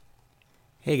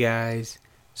Hey guys,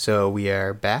 so we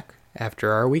are back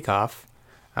after our week off.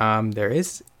 There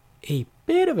is a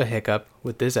bit of a hiccup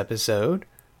with this episode.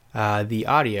 The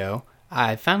audio.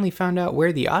 I finally found out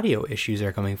where the audio issues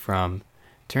are coming from.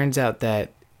 Turns out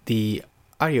that the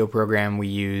audio program we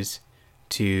use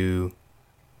to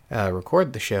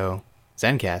record the show,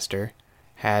 Zencastr,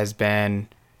 has been,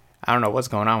 I don't know what's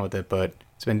going on with it, but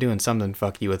it's been doing something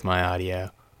fucky with my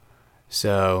audio.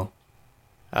 So,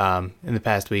 in the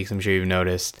past weeks, I'm sure you've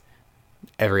noticed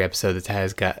every episode that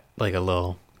has got like a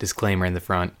little disclaimer in the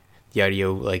front. The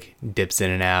audio like dips in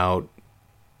and out,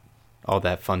 all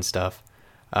that fun stuff.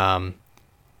 So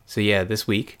yeah, this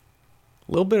week,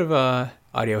 a little bit of a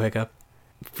audio hiccup.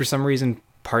 For some reason,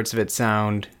 parts of it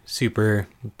sound super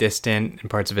distant, and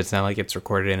parts of it sound like it's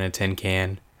recorded in a tin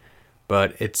can.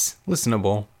 But it's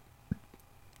listenable,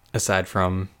 aside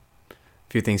from a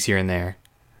few things here and there.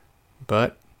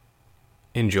 But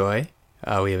enjoy.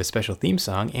 We have a special theme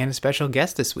song and a special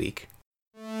guest this week.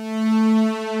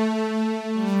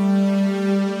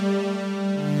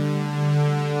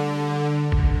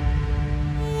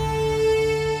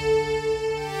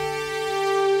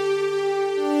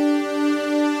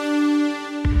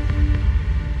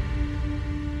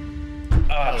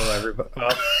 Hello, everybody.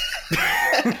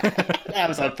 That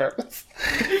was on purpose.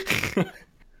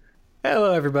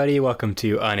 Hello, everybody. Welcome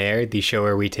to Unaired, the show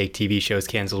where we take TV shows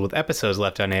canceled with episodes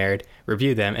left unaired,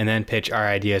 review them, and then pitch our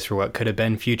ideas for what could have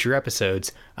been future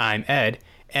episodes. I'm Ed,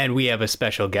 and we have a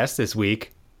special guest this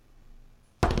week.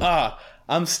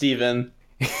 I'm Steven.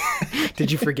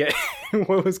 Did you forget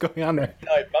what was going on there?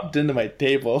 No, I bumped into my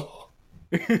table.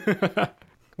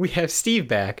 We have Steve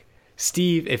back.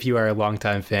 Steve, if you are a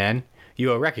longtime fan, you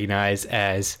will recognize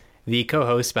as the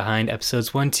co-host behind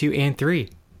episodes 1, 2, and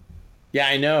 3. Yeah,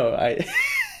 I know. I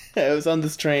was on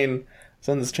this train. I was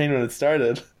on this train when it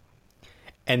started.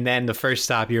 And then the first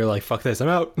stop, you were like, "Fuck this, I'm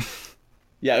out."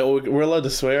 Yeah, we're allowed to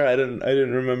swear. I didn't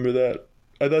remember that.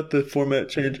 I thought the format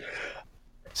changed.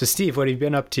 So, Steve, what have you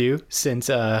been up to since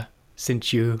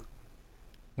you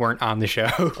weren't on the show?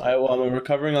 I'm a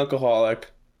recovering alcoholic.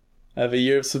 I have a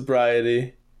year of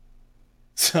sobriety.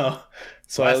 So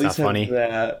Well, I that's at least not funny. have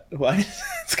that. Well,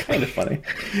 it's kind of funny.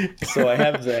 So I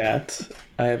have that.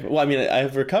 I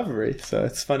have recovery, so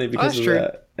it's funny because that's of true.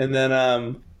 that. And then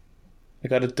I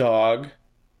got a dog,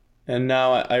 and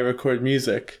now I record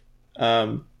music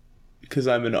because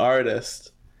I'm an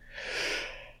artist.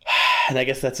 And I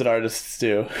guess that's what artists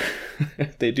do.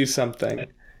 They do something.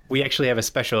 We actually have a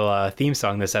special theme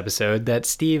song this episode that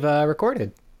Steve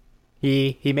recorded.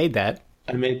 He made that.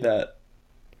 I made that.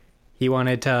 He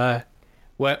wanted to,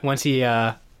 once he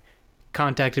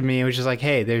contacted me, it was just like,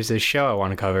 "Hey, there's this show I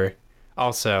want to cover.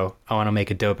 Also, I want to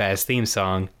make a dope-ass theme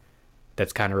song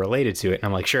that's kind of related to it." And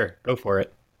I'm like, "Sure, go for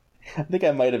it." I think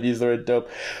I might have used the word dope.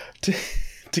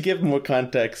 To give more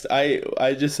context, I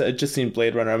just seen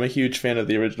Blade Runner. I'm a huge fan of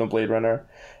the original Blade Runner,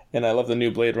 and I love the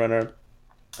new Blade Runner.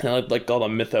 And I like all the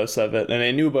mythos of it. And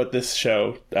I knew about this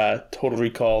show, Total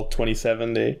Recall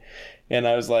 2070, and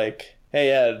I was like,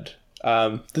 "Hey Ed,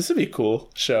 this would be a cool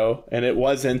show." And it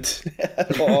wasn't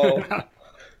at all,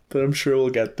 but I'm sure we'll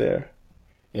get there.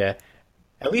 Yeah.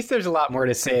 At least there's a lot more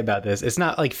to say about this. It's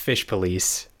not like Fish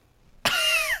Police.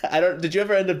 Did you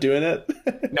ever end up doing it?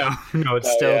 No, it's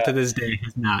Oh, still yeah. to this day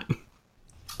is not.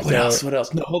 What else? What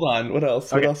else? No, hold on. What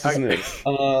else? What Okay, else is new?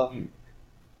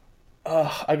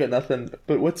 I got nothing.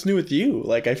 But what's new with you?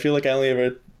 Like, I feel like I only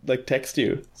ever like text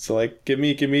you. So like, give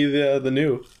me the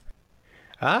new.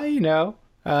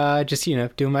 Just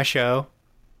doing my show.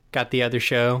 Got the other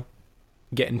show,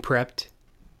 getting prepped.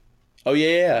 Oh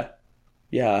yeah.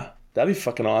 That'd be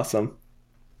fucking awesome.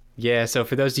 Yeah, so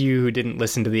for those of you who didn't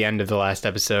listen to the end of the last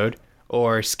episode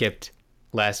or skipped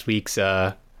last week's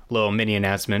little mini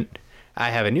announcement,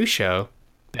 I have a new show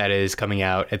that is coming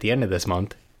out at the end of this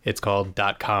month. It's called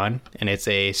 .con, and it's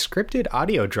a scripted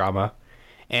audio drama.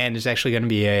 And there's actually going to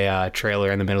be a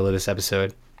trailer in the middle of this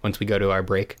episode once we go to our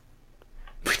break.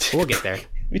 We'll get there.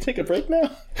 We take a break now.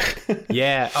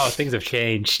 Yeah. Oh, things have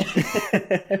changed.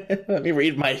 Let me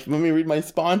read my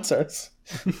sponsors.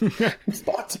 I'm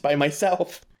sponsored by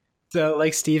myself. So,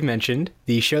 like Steve mentioned,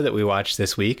 the show that we watched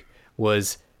this week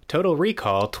was Total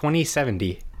Recall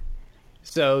 2070.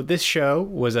 So, this show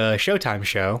was a Showtime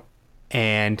show,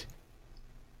 and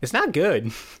it's not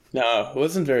good. No, it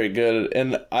wasn't very good,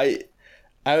 and I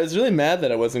was really mad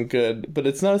that it wasn't good. But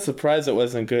it's not a surprise it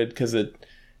wasn't good because it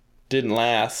didn't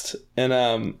last. And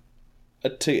I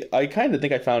kind of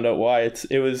think I found out why.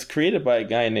 It was created by a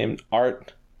guy named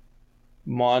Art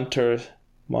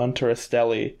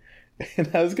Monterastelli, And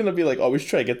I was gonna be like, oh, we should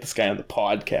try to get this guy on the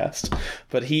podcast.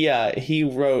 But he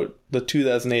wrote the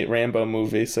 2008 Rambo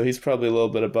movie, so he's probably a little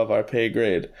bit above our pay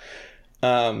grade.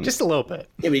 Just a little bit.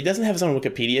 Yeah, but he doesn't have his own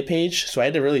Wikipedia page, so I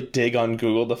had to really dig on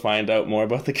Google to find out more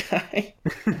about the guy.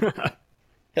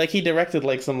 Like, he directed,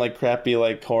 like, some, like, crappy,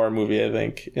 like, horror movie, I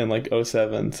think, in, like,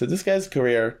 '07. So this guy's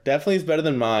career definitely is better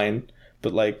than mine,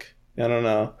 but, like, I don't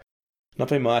know. Not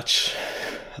by much.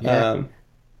 Yeah.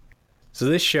 So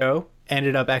this show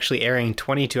ended up actually airing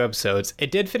 22 episodes.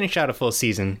 It did finish out a full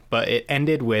season, but it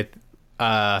ended with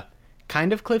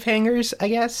kind of cliffhangers, I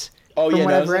guess. Oh, yeah,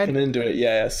 I was looking into it.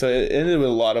 Yeah. So it ended with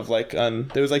a lot of, like, there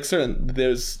was, like,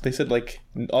 they said, like,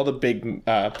 all the big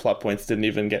plot points didn't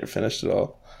even get finished at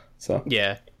all. So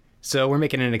yeah, so we're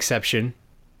making an exception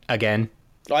again.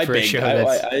 I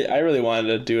really wanted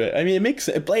to do it. I mean, it makes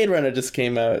Blade Runner just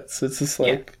came out, so it's just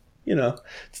like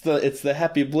it's the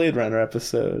happy Blade Runner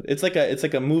episode. It's like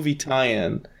a movie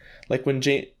tie-in, like when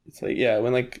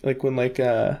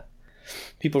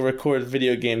people record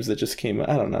video games that just came out.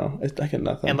 I don't know. I got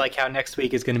nothing. And like how next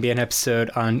week is going to be an episode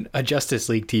on a Justice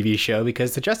League TV show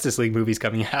because the Justice League movie's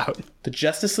coming out. The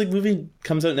Justice League movie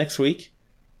comes out next week?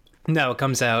 No, it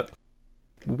comes out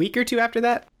a week or two after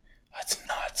that. That's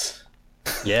nuts.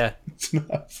 Yeah. It's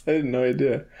nuts. I had no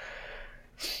idea.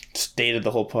 Just dated the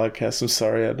whole podcast. I'm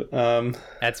sorry, Ed.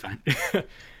 That's fine.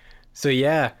 So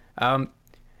yeah,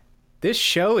 this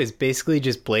show is basically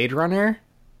just Blade Runner,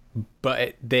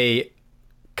 but they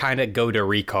kind of go to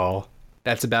Recall.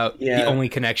 That's about the only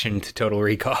connection to Total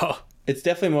Recall. It's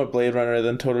definitely more Blade Runner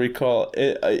than Total Recall.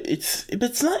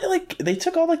 It's not like they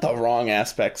took all like the wrong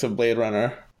aspects of Blade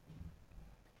Runner.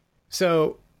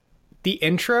 So the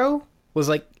intro was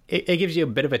like, it gives you a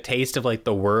bit of a taste of like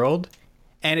the world,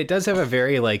 and it does have a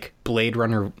very like Blade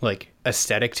Runner like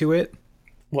aesthetic to it.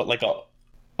 What, like all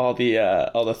the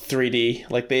 3D,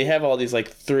 like they have all these like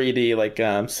 3D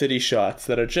like city shots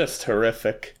that are just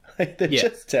horrific. Like they're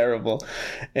just terrible.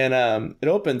 And it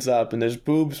opens up and there's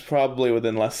boobs probably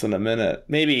within less than a minute,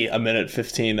 maybe a minute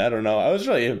 15. I don't know. I was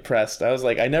really impressed. I was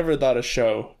like, I never thought a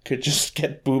show could just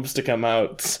get boobs to come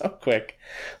out so quick.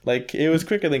 Like it was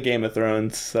quicker than Game of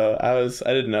Thrones. So I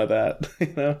didn't know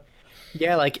that,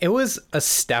 Yeah, like it was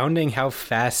astounding how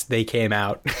fast they came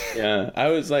out. Yeah, I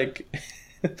was like,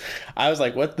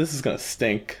 what? This is gonna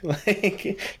stink.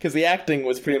 Like, because the acting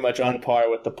was pretty much on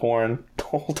par with the porn the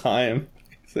whole time.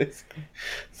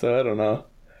 So I don't know.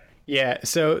 Yeah,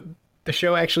 so the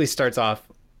show actually starts off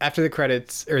after the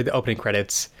credits, or the opening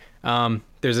credits.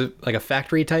 There's a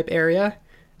factory type area,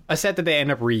 a set that they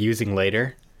end up reusing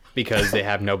later because they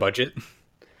have no budget.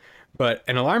 But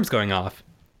an alarm's going off,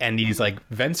 and these like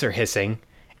vents are hissing,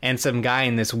 and some guy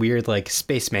in this weird like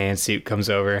spaceman suit comes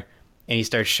over, and he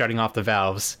starts shutting off the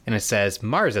valves, and it says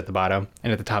Mars at the bottom,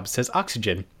 and at the top it says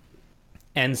oxygen.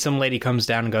 And some lady comes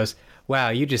down and goes, "Wow,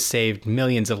 you just saved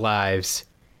millions of lives."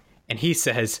 And he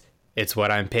says, "It's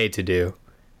what I'm paid to do."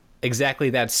 Exactly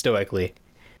that stoically.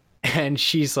 And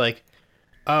she's like,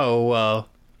 "Oh, well,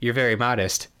 you're very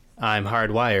modest. I'm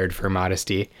hardwired for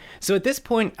modesty." So at this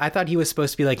point, I thought he was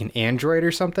supposed to be like an android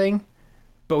or something.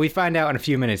 But we find out in a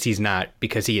few minutes he's not,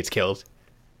 because he gets killed.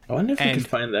 I wonder if we could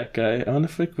find that guy. I wonder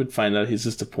if we could find out he's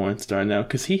just a porn star now.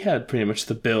 Because he had pretty much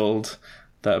the build,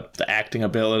 the acting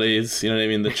abilities, you know what I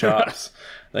mean? The chops.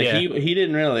 Like, yeah. He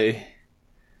didn't really...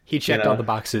 He checked all the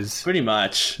boxes. Pretty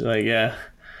much. Like, yeah.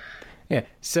 Yeah.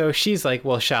 So she's like,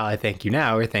 "Well, shall I thank you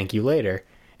now or thank you later?"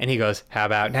 And he goes, "How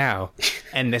about now?"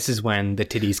 And this is when the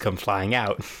titties come flying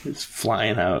out. It's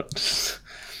flying out.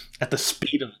 At the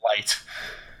speed of light.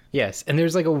 Yes. And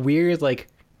there's like a weird, like,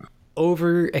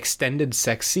 overextended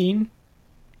sex scene.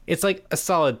 It's like a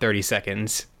solid 30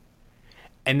 seconds.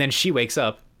 And then she wakes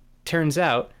up. Turns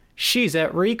out she's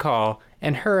at Recall,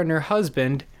 and her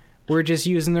husband were just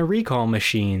using the Recall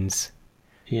machines.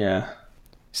 Yeah.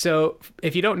 So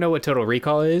if you don't know what Total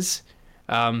Recall is,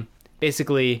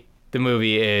 basically the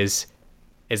movie is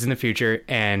in the future,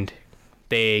 and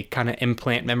they kind of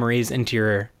implant memories into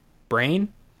your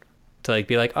brain to like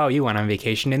be like, "Oh, you went on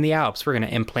vacation in the Alps. We're going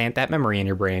to implant that memory in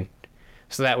your brain."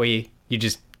 So that way you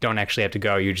just don't actually have to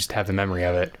go. You just have the memory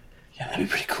of it. Yeah, that'd be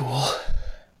pretty cool.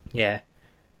 Yeah.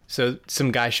 So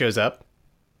some guy shows up,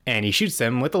 and he shoots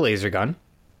them with a laser gun.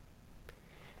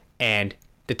 And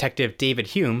Detective David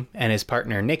Hume and his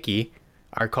partner Nikki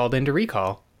are called into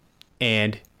Recall.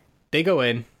 And they go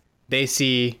in, they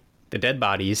see the dead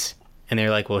bodies, and they're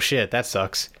like, "Well, shit, that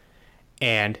sucks."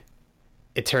 And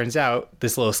it turns out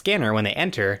this little scanner, when they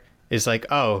enter, is like,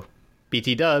 "Oh,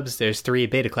 BT dubs, there's 3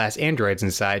 beta-class androids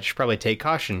inside. You should probably take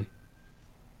caution."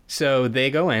 So they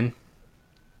go in,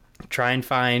 try and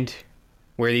find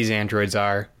where these androids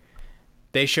are.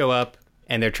 They show up,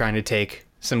 and they're trying to take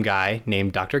some guy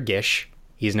named Dr. Gish.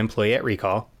 He's an employee at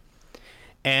Recall.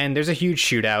 And there's a huge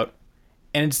shootout,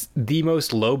 and it's the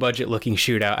most low-budget looking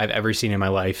shootout I've ever seen in my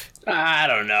life. I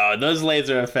don't know. Those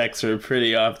laser effects are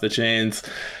pretty off the chains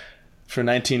for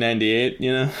 1998,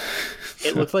 you know?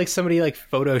 It looked like somebody like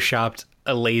photoshopped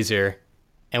a laser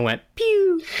and went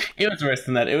pew. It was worse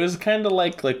than that. It was kind of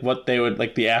like what they would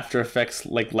like the After Effects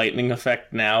like lightning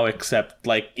effect now, except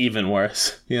like even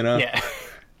worse, you know? Yeah.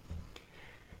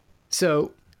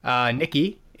 So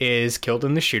Nikki is killed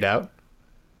in the shootout,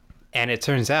 and it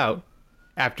turns out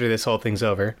after this whole thing's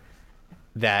over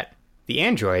that the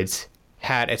androids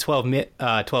had a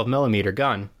 12 millimeter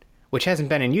gun, which hasn't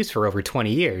been in use for over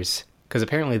 20 years. Because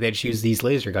apparently they just use these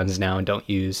laser guns now and don't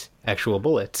use actual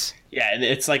bullets. Yeah, and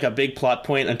it's like a big plot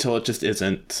point until it just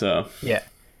isn't, so... Yeah.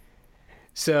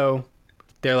 So,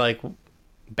 they're like,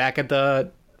 back at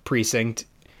the precinct,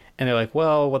 and they're like,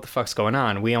 well, what the fuck's going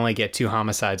on? We only get 2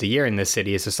 homicides a year in this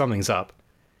city, so something's up.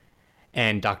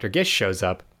 And Dr. Gish shows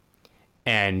up,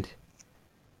 and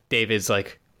David's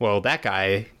like, well, that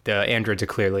guy, the androids are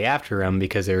clearly after him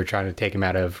because they were trying to take him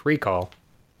out of Recall.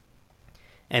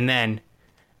 And then...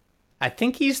 I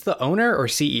think he's the owner or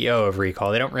CEO of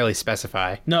Recall. They don't really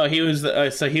specify. No, he was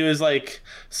he was like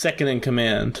second in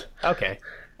command. Okay.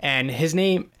 And his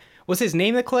name was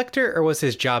the Collector, or was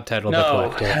his job title the No,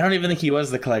 Collector? I don't even think he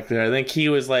was the Collector. I think he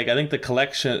was like the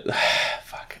collection.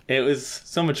 Fuck. It was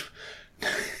so much.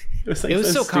 It was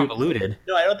so stupid. convoluted.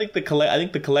 No, I don't think I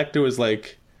think the Collector was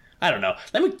like. I don't know.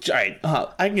 Let me. All right.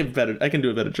 I can get better. I can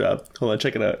do a better job. Hold on.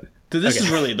 Check it out. So this is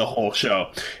really the whole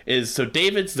show. So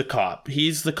David's the cop.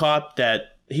 He's the cop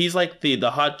he's like the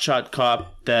hotshot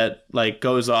cop that like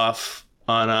goes off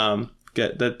on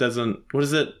that doesn't, what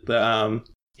is it?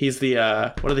 He's the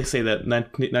what do they say that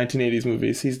 1980s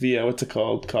movies? He's the what's it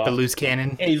called? Cop. The loose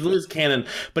cannon. Yeah, he's loose cannon,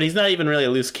 but he's not even really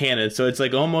a loose cannon. So it's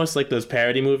like almost like those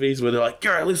parody movies where they're like,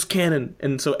 "You're a loose cannon,"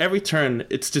 and so every turn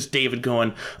it's just David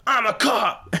going, "I'm a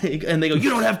cop," and they go,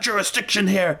 "You don't have jurisdiction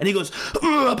here," and he goes,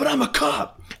 "But I'm a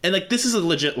cop," and like this is a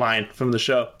legit line from the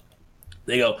show.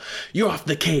 They go, "You're off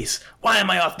the case. Why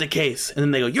am I off the case?" And then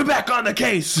they go, "You're back on the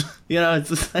case." You know, it's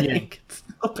just like it's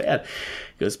so bad.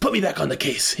 He goes, "Put me back on the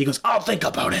case." He goes, "I'll think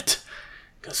about it."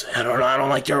 He goes, I don't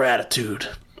like your attitude.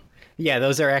 Yeah,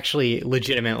 those are actually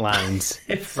legitimate lines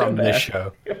from this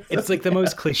show. It's like the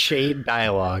most cliched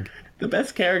dialogue. The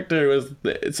best character was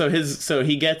so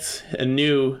he gets a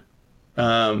new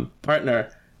partner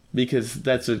because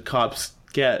that's what cops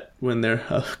get when their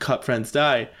cop friends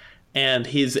die. And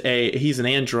he's an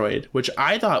android, which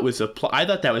I thought was I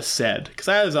thought that was said because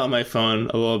I was on my phone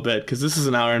a little bit because this is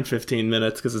an hour and 15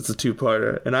 minutes because it's a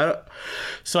 2-parter, and I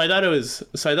thought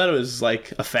it was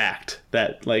like a fact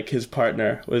that like his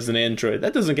partner was an android.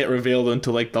 That doesn't get revealed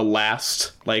until like the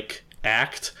last like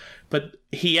act, but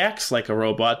he acts like a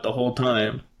robot the whole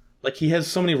time. Like he has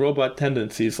so many robot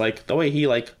tendencies, like the way he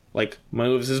like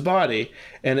moves his body,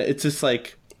 and it's just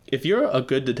like if you're a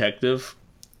good detective.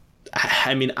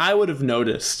 I mean, I would have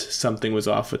noticed something was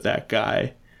off with that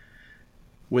guy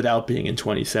without being in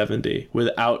 2070,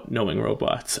 without knowing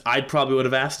robots. I probably would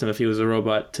have asked him if he was a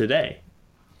robot today.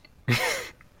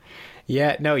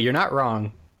 Yeah, no, you're not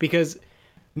wrong. Because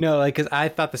I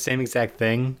thought the same exact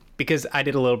thing. Because I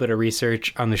did a little bit of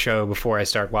research on the show before I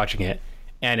started watching it.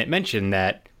 And it mentioned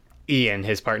that Ian,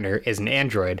 his partner, is an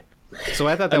android. So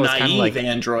I thought that was kind of like... a naive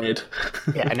android.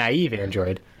 Yeah, a naive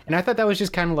android. And I thought that was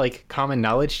just kind of like common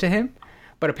knowledge to him,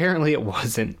 but apparently it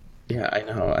wasn't. Yeah, I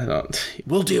know. I don't.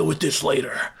 We'll deal with this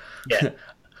later. Yeah.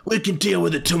 We can deal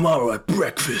with it tomorrow at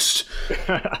breakfast.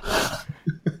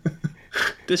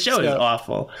 This show is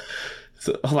awful.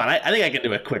 So hold on, I think I can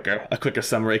do a quicker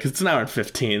summary because it's an hour and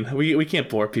 15. We can't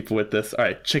bore people with this. All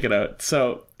right, check it out.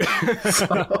 So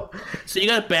you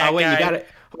got a bad guy.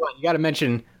 You got to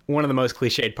mention one of the most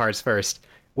cliched parts first.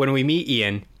 When we meet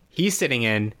Ian, he's sitting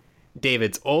in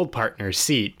David's old partner's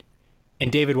seat,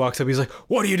 and David walks up. He's like,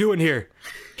 "What are you doing here?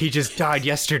 He just died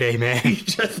yesterday, man." He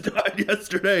just died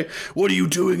yesterday. What are you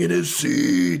doing in his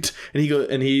seat? And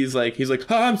he's like,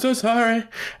 "Oh, I'm so sorry."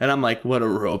 And I'm like, "What a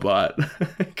robot."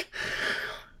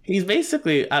 He's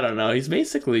basically, I don't know. He's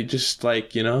basically just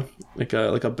like, you know, like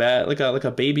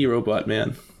a baby robot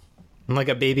man. Like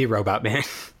a baby robot man.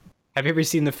 Have you ever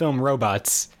seen the film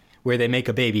Robots, where they make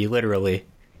a baby literally?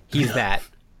 He's that.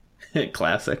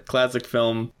 classic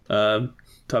film,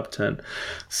 top 10.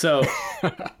 So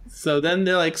then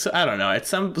they're like, so I don't know.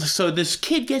 So this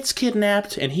kid gets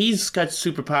kidnapped and he's got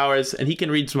superpowers and he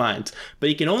can read minds, but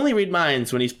he can only read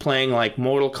minds when he's playing like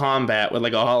Mortal Kombat with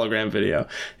like a hologram video.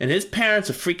 And his parents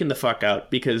are freaking the fuck out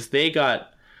because they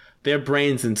got their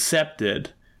brains incepted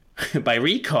by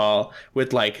recall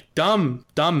with like dumb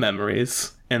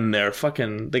memories, and they got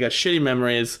shitty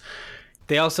memories.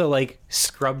 They also like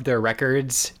scrubbed their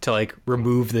records to like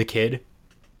remove the kid.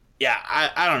 Yeah,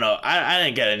 I don't know. I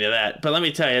didn't get into that, but let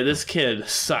me tell you, this kid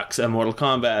sucks at Mortal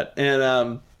Kombat,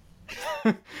 and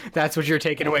that's what you're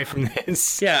taking away from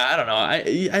this. Yeah, I don't know. I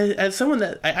as someone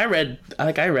that I read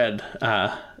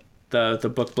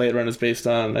the book Blade Runner is based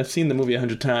on. I've seen the movie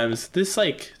 100 times. This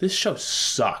show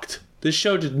sucked. This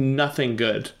show did nothing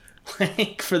good.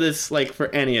 For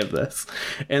any of this.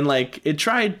 And like it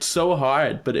tried so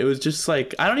hard, but it was just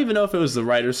like I don't even know if it was the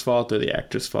writer's fault or the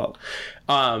actor's fault.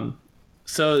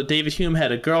 So David Hume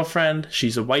had a girlfriend.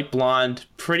 She's a white blonde,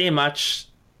 pretty much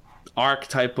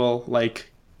archetypal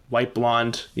like white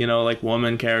blonde, like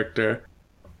woman character.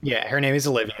 Yeah, her name is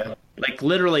Olivia. Like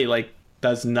literally like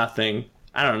does nothing.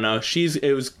 I don't know.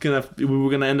 We were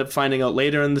gonna end up finding out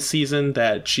later in the season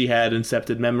that she had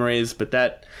incepted memories, but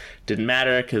that didn't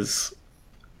matter because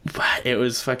it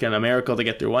was fucking a miracle to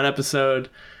get through one episode.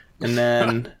 And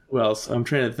then who else? I'm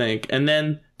trying to think. And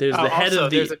then there's the head of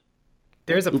the.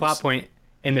 There's a plot point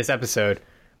in this episode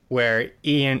where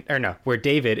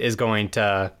David is going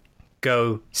to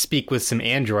go speak with some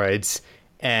androids,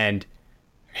 and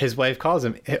his wife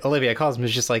Olivia calls him,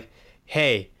 is just like,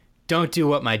 hey, don't do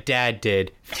what my dad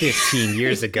did 15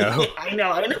 years ago. I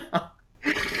know.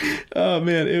 Oh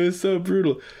man, it was so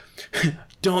brutal.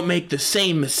 Don't make the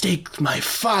same mistake my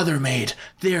father made.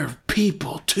 They're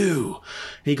people too.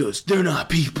 He goes, they're not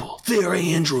people, they're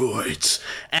androids.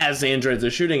 As the androids are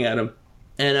shooting at him.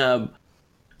 And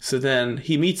so then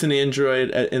he meets an android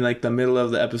in like the middle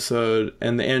of the episode,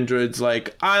 and the android's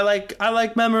like, I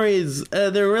like memories.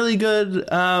 They're really good.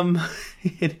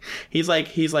 He's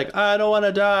like, I don't want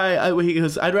to die. He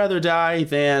goes, I'd rather die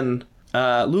than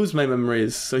lose my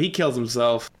memories. So he kills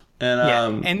himself.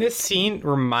 And and this scene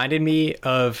reminded me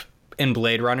of in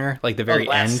Blade Runner, like the very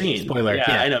end. Scene. Spoiler.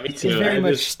 Yeah, I know. Me too. It's very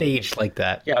much staged like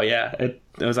that. Yeah. It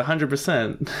was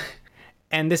 100%.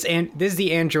 And this is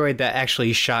the android that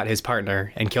actually shot his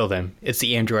partner and killed him. It's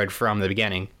the android from the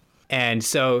beginning. And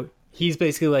so he's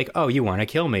basically like, oh, you want to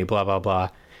kill me, blah, blah, blah.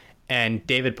 And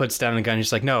David puts down the gun and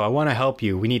just like, no, I want to help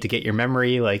you. We need to get your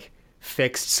memory like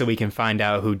fixed so we can find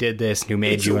out who did this, who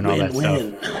made you, and all that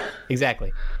stuff.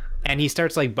 Exactly. And he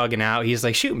starts like bugging out. He's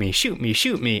like, shoot me, shoot me,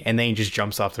 shoot me. And then he just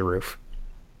jumps off the roof.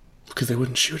 Because they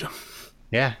wouldn't shoot him.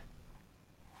 Yeah.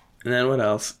 And then what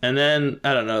else? And then,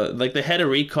 I don't know, like the head of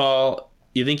recall,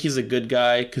 you think he's a good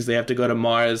guy because they have to go to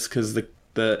Mars because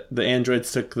the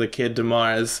androids took the kid to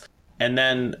Mars. And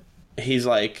then he's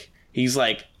like,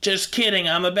 just kidding,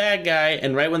 I'm a bad guy.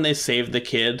 And right when they saved the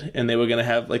kid and they were going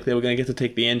to get to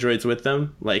take the androids with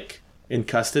them, like in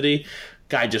custody,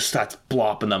 guy just starts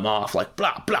blopping them off like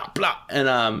blah, blah, blah.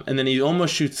 And then he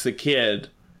almost shoots the kid,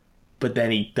 but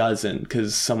then he doesn't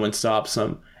because someone stops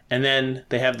him. And then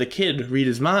they have the kid read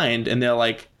his mind and they're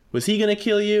like, was he going to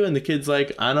kill you? And the kid's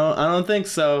like, I don't think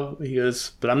so. He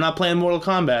goes, but I'm not playing Mortal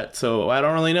Kombat, so I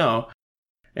don't really know.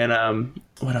 And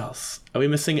what else? Are we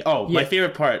missing? Oh, yeah. My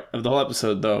favorite part of the whole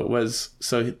episode, though, was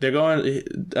so they're going,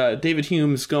 David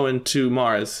Hume's going to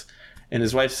Mars, and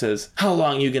his wife says, how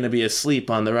long are you going to be asleep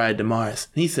on the ride to Mars?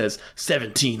 And he says,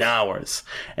 17 hours.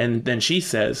 And then she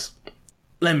says,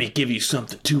 let me give you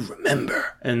something to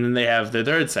remember. And then they have the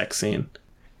third sex scene.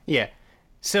 Yeah.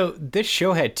 So this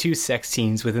show had 2 sex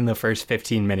scenes within the first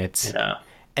 15 minutes. Yeah.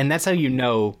 And that's how you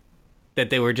know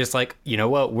that they were just like, you know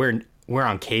what, we're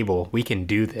on cable. We can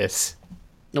do this.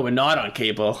 No, we're not on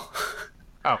cable.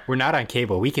 Oh, we're not on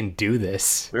cable. We can do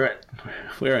this.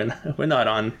 We're not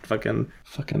on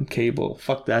fucking cable.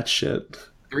 Fuck that shit.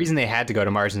 The reason they had to go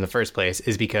to Mars in the first place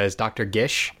is because Dr.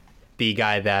 Gish, the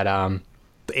guy that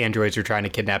the androids were trying to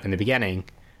kidnap in the beginning,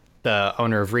 the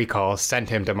owner of Recall, sent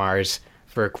him to Mars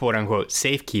for quote unquote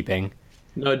safekeeping.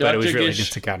 No, but it was really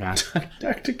just to count on.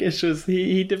 Dr. Gish was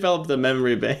he developed the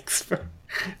memory banks for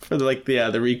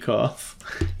the recalls.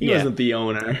 He wasn't the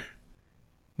owner.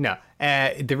 No,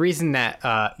 the reason that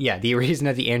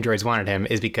the androids wanted him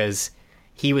is because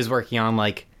he was working on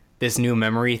like this new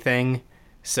memory thing,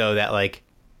 so that like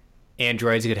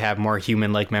androids could have more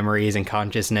human-like memories and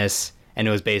consciousness, and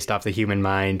it was based off the human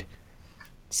mind,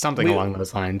 something along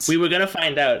those lines. We were gonna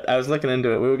find out. I was looking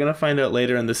into it. We were gonna find out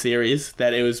later in the series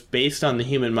that it was based on the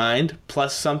human mind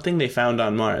plus something they found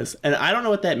on Mars, and I don't know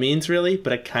what that means really,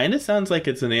 but it kind of sounds like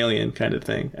it's an alien kind of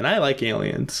thing, and I like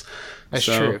aliens. That's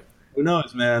true. Who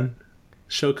knows, man?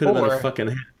 Show could have been a fucking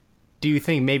hit. Do you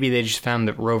think maybe they just found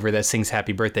the rover that sings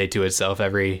Happy Birthday to itself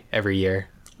every year?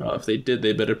 Oh, if they did,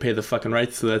 they better pay the fucking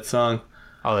rights to that song.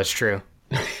 Oh, that's true.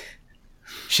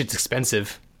 Shit's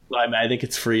expensive. Well, I think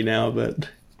it's free now, but it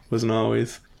wasn't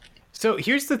always. So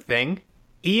here's the thing.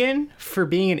 Ian, for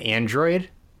being an android,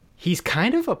 he's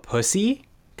kind of a pussy,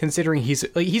 considering he's a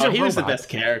robot. He was the best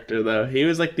character, though. He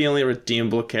was, like, the only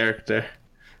redeemable character.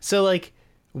 So, like,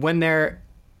 when they're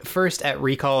first at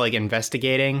Recall, like,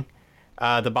 investigating,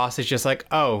 the boss is just like,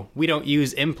 oh, we don't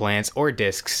use implants or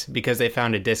discs because they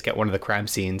found a disc at one of the crime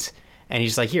scenes. And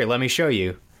he's like, here, let me show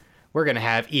you. We're going to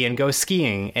have Ian go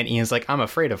skiing. And Ian's like, I'm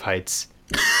afraid of heights.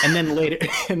 And then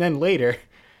later,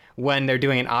 when they're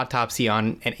doing an autopsy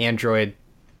on an android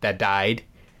that died,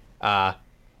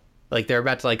 like, they're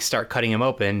about to, like, start cutting him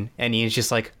open. And Ian's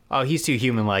just like, oh, he's too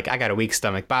human-like. I got a weak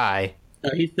stomach. Bye.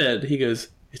 He goes,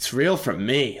 it's real from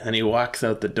me. And he walks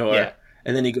out the door. Yeah.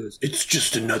 And then he goes, it's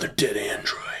just another dead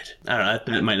android. I don't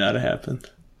know. That might not have happened.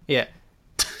 Yeah.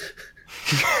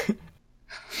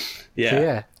 Yeah. So,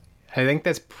 yeah. I think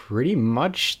that's pretty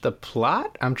much the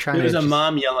plot. I'm trying to... There was a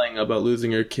mom yelling about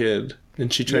losing her kid,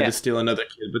 and she tried to steal another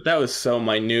kid, but that was so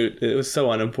minute. It was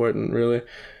so unimportant, really.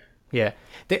 Yeah.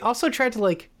 They also tried to,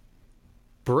 like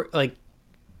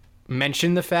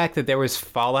mention the fact that there was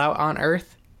fallout on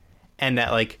Earth, and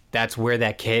that, like, that's where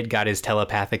that kid got his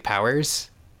telepathic powers.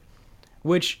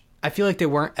 Which I feel like they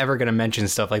weren't ever going to mention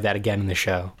stuff like that again in the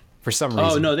show. For some reason.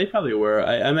 Oh, no, they probably were.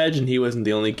 I imagine he wasn't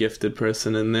the only gifted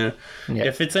person in there. Yeah.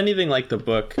 If it's anything like the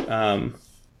book,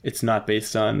 it's not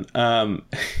based on,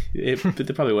 there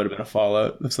probably would have been a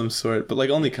fallout of some sort, but,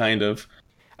 like, only kind of.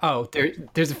 Oh,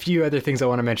 there's a few other things I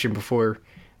want to mention before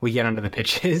we get onto the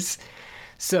pitches.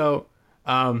 So,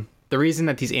 the reason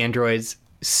that these androids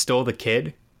stole the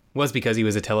kid was because he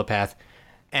was a telepath,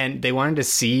 and they wanted to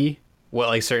see what,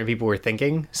 like, certain people were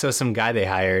thinking. So some guy they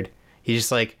hired, he's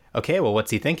just like, okay, well, what's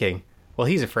he thinking? Well,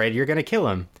 he's afraid you're going to kill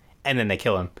him. And then they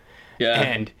kill him. Yeah.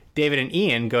 And David and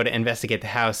Ian go to investigate the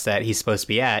house that he's supposed to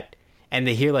be at, and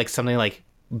they hear, like, something like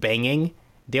banging.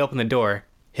 They open the door.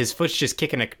 His foot's just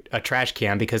kicking a trash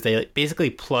can because they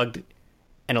basically plugged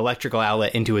an electrical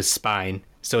outlet into his spine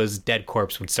so his dead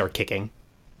corpse would start kicking.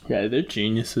 Yeah, they're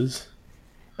geniuses.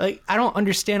 Like, I don't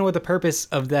understand what the purpose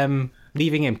of them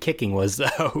leaving him kicking was,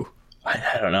 though.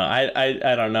 I don't know.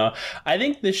 I don't know. I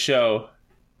think this show,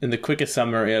 in the quickest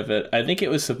summary of it, I think it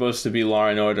was supposed to be Law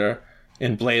and Order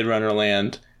in Blade Runner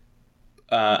land.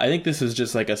 I think this is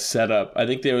just like a setup. I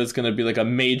think there was going to be like a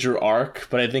major arc,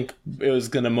 but I think it was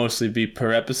going to mostly be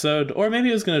per episode. Or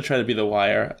maybe it was going to try to be The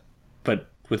Wire, but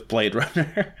with Blade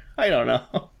Runner. I don't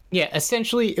know. Yeah,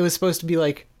 essentially it was supposed to be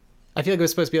like, I feel like it was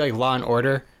supposed to be like Law and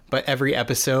Order, but every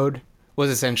episode was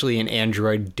essentially an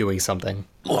android doing something.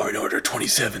 Law and Order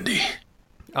 2070.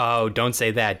 Oh, don't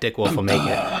say that. Dick Wolf will make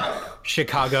it.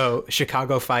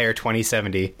 Chicago Fire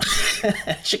 2070.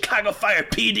 Chicago Fire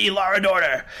PD Law and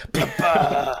Order.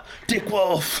 Dick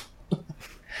Wolf.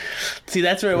 See,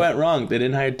 that's where it went wrong. They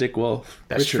didn't hire Dick Wolf.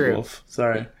 That's Richard true. Wolf.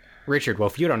 Sorry. Richard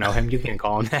Wolf. You don't know him. You can't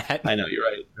call him that. I know, you're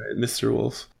right. Mr.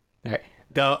 Wolf. All right.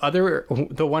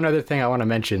 The one other thing I want to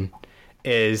mention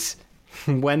is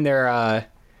when they're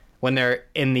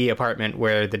in the apartment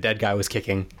where the dead guy was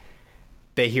kicking,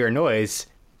 they hear a noise,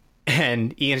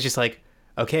 and Ian's just like,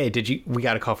 okay, we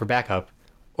got to call for backup,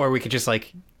 or we could just,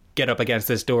 like, get up against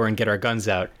this door and get our guns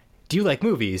out. Do you like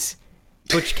movies?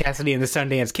 Butch Cassidy and the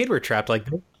Sundance Kid were trapped like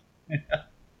this. Yeah.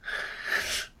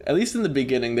 At least in the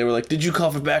beginning, they were like, did you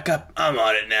call for backup? I'm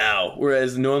on it now.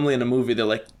 Whereas normally in a movie, they're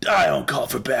like, I don't call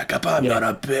for backup. I'm not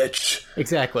a bitch.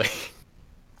 Exactly.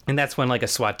 And that's when, like, a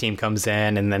SWAT team comes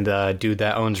in, and then the dude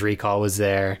that owns Recall was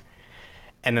there.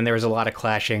 And then there was a lot of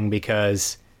clashing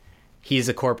because he's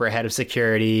a corporate head of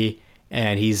security,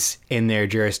 and he's in their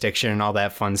jurisdiction and all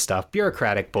that fun stuff.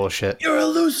 Bureaucratic bullshit. You're a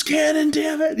loose cannon,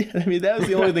 damn it. I mean, that was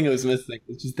the only thing that was missing.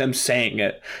 It's just them saying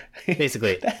it.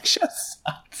 Basically. That just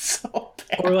sucked so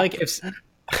bad. Or, like, if...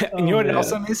 And you know what it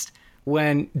also missed?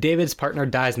 When David's partner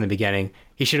dies in the beginning,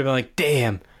 he should have been like,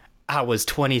 damn, I was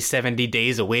 70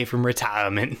 days away from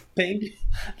retirement.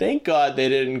 Thank God they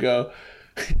didn't go,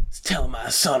 tell my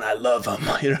son I love him.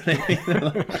 You know what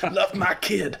I mean? Love my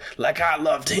kid like I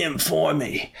loved him for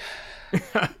me.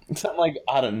 Something like,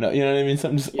 I don't know. You know what I mean?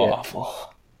 Something just awful.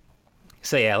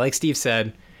 So yeah, like Steve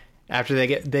said, after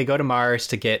they go to Mars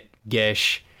to get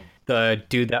Gish, the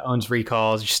dude that owns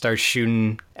Recall just starts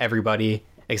shooting everybody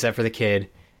except for the kid.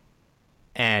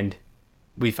 And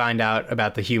we find out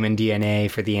about the human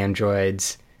DNA for the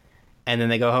androids. And then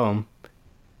they go home.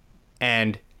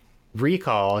 And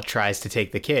Recall tries to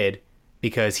take the kid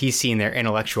because he's seen their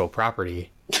intellectual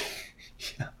property.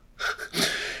 Yeah.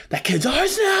 That kid's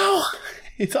ours now.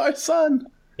 It's our son.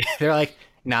 They're like,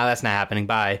 nah, that's not happening.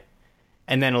 Bye.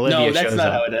 And then Olivia shows up. No, that's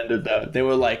not how it ended, though. They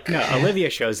were like... No, Olivia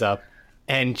shows up.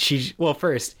 And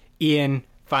first, Ian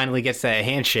finally gets that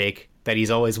handshake that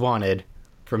he's always wanted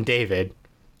from David.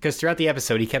 Because throughout the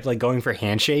episode, he kept like going for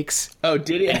handshakes. Oh,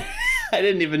 did he? I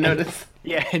didn't even notice.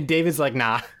 Yeah, and David's like,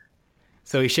 nah.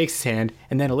 So he shakes his hand,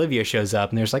 and then Olivia shows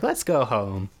up, and there's like, let's go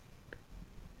home.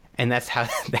 And that's how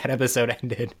that episode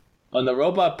ended. And the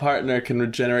robot partner can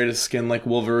regenerate his skin like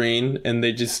Wolverine, and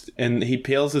he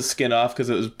peels his skin off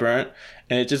because it was burnt,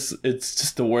 and it's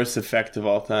just the worst effect of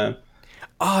all time.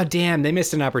 Oh, damn, they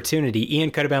missed an opportunity.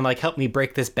 Ian could have been like, help me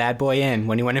break this bad boy in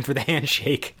when he went in for the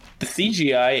handshake. The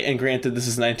CGI, and granted this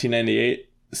is 1998,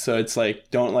 so it's like,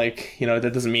 don't like,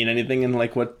 that doesn't mean anything in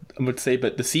like what I would say,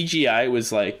 but the CGI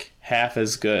was like half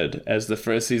as good as the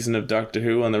first season of Doctor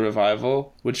Who on the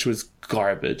revival, which was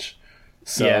garbage.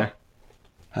 So, yeah.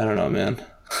 I don't know, man.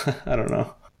 I don't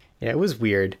know. Yeah, it was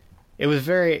weird. It was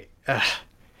very...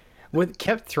 what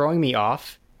kept throwing me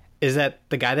off is that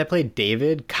the guy that played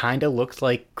David kind of looked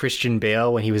like Christian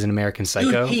Bale when he was in American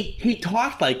Psycho. Dude, he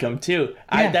talked like him, too.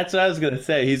 Yeah. That's what I was going to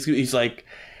say. He's like...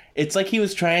 It's like he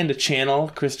was trying to channel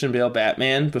Christian Bale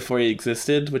Batman before he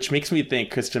existed, which makes me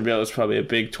think Christian Bale was probably a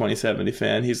big 2070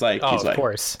 fan. He's like... of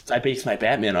course. I based my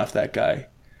Batman off that guy.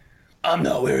 I'm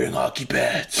not wearing hockey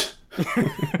pads.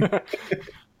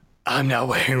 I'm not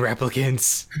wearing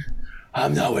replicants.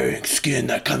 I'm not wearing skin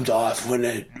that comes off when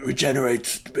it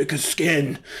regenerates because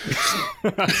skin.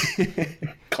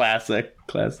 Classic.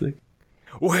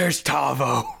 Where's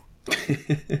Tavo?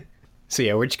 So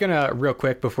yeah, we're just gonna, real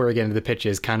quick, before we get into the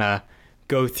pitches, kind of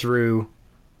go through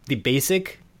the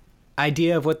basic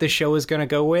idea of what the show is gonna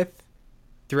go with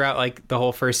throughout like the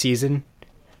whole first season.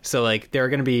 So like there are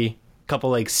gonna be a couple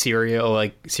like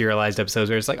serialized episodes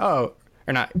where it's like, oh,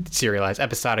 or not serialized,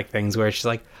 episodic things where it's just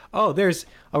like, oh, there's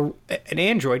an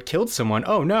android killed someone.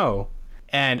 Oh no.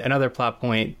 And another plot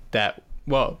point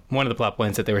one of the plot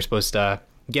points that they were supposed to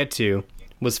get to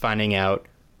was finding out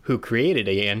who created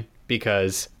Ian,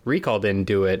 because Recall didn't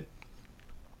do it.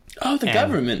 Oh, the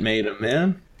government made him,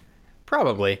 man.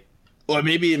 Probably. Or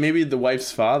maybe the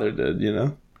wife's father did,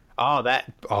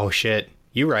 Oh shit.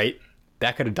 You right.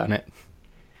 That could have done it.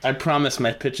 I promise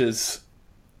my pitches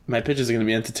are going to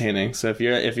be entertaining. So if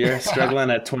you're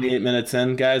struggling at 28 minutes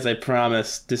in, guys, I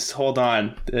promise, just hold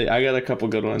on. I got a couple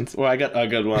good ones. Well, I got a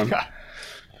good one.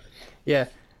 Yeah.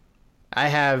 I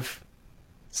have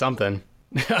something.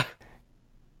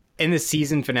 In the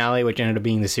season finale, which ended up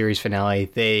being the series finale,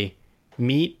 they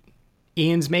meet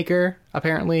Ian's maker,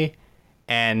 apparently,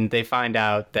 and they find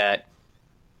out that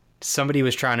somebody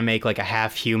was trying to make like a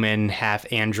half human, half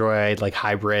android, like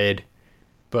hybrid.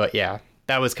 But yeah,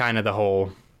 that was kind of the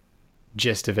whole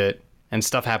gist of it. And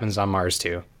stuff happens on Mars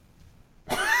too.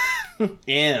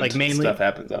 And like mainly stuff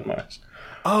happens on Mars.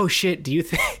 Oh shit! Do you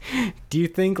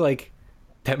think like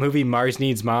that movie Mars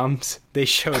Needs Moms? They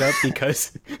showed up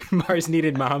because Mars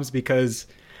needed moms because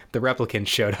the replicants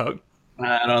showed up.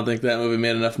 I don't think that movie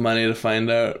made enough money to find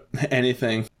out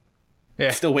anything. Yeah.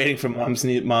 Still waiting for Mars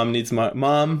Needs Moms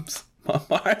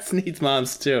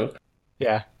too.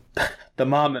 Yeah. The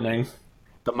momming.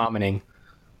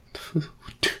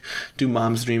 Do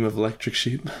moms dream of electric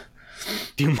sheep?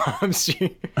 Do moms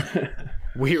dream?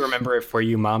 We remember it for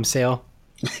you, mom sale.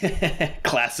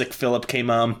 Classic Philip K.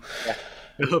 Mom. Yeah.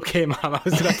 Philip K. Mom. I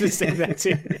was about to say that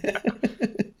too.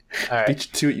 All right. Beat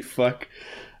you to it, you fuck.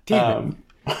 So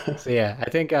yeah, I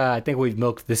think we've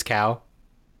milked this cow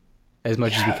as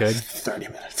much as we could. 30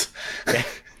 minutes. Yeah.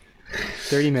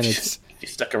 30 minutes. You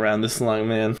stuck around this long,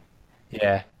 man.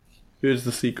 Yeah. Here's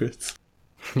the secrets.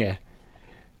 Yeah.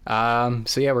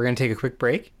 So yeah, we're going to take a quick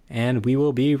break, and we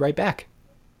will be right back.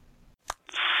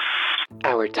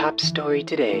 Our top story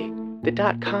today. The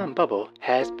 .com bubble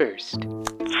has burst.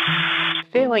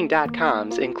 Failing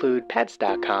 .coms include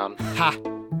Pets.com, Ha!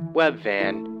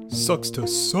 Webvan, Sucks to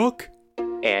suck,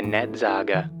 and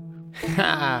NetZaga.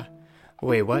 Ha!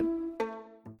 Wait, what?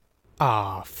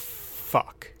 Ah,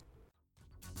 fuck.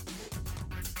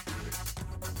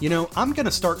 You know, I'm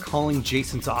gonna start calling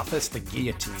Jason's office the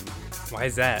guillotine. Why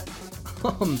is that?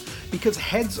 Because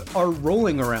heads are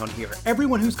rolling around here.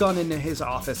 Everyone who's gone into his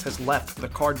office has left with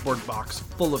a cardboard box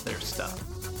full of their stuff.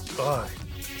 Ugh,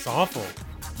 it's awful.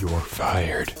 You're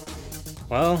fired.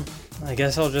 Well, I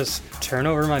guess I'll just turn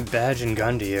over my badge and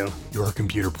gun to you. You're a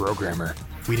computer programmer.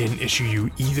 We didn't issue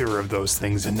you either of those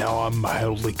things, and now I'm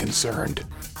mildly concerned.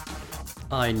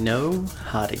 I know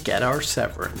how to get our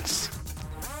severance.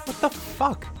 What the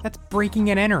fuck? That's breaking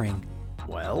and entering.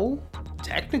 Well,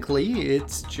 technically,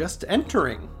 it's just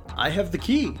entering. I have the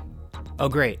key. Oh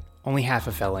great, only half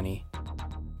a felony.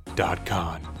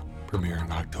 .con,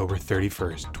 premiering October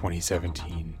 31st,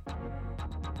 2017.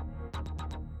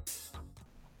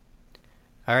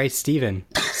 All right, Steven.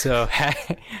 So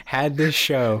had this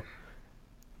show,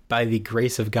 by the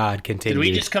grace of God, continued.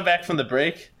 Did we just come back from the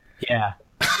break? Yeah.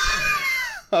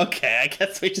 Okay, I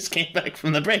guess we just came back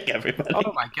from the break, everybody.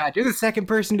 Oh my god, you're the second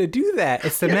person to do that.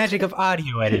 It's the magic of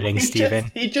audio editing,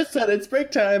 Steven. He just said it's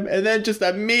break time and then just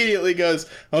immediately goes,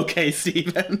 okay,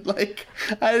 Steven. Like,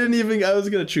 I was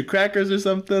going to chew crackers or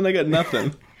something. I got nothing.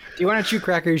 Do you want to chew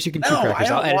crackers? You can chew No,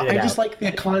 crackers. I'll edit it I just out. like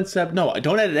the concept. No, I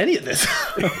don't edit any of this.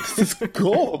 This is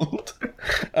gold.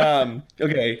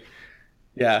 Okay.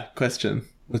 Yeah, question.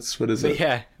 What is it?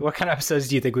 Yeah, what kind of episodes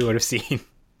do you think we would have seen?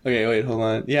 Okay, wait, hold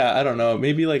on. Yeah, I don't know.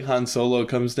 Maybe like Han Solo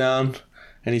comes down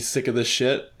and he's sick of this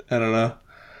shit. I don't know.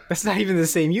 That's not even the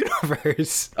same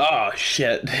universe. Oh,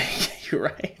 shit. You're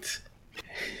right.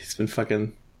 He's been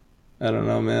fucking... I don't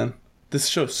know, man. This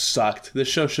show sucked. This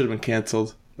show should have been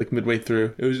canceled, like, midway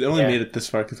through. It only made it this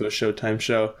far because it was a Showtime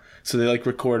show. So they, like,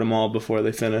 record them all before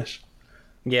they finish.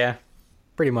 Yeah,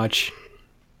 pretty much.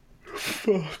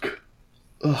 Fuck.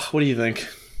 Ugh, what do you think?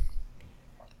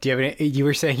 Do you have any... You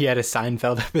were saying you had a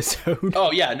Seinfeld episode?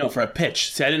 Oh, yeah, no, for a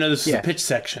pitch. See, I didn't know this was a pitch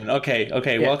section. Okay,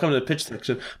 welcome to the pitch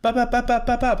section. Pitch. Well, that's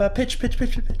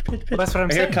what I'm Here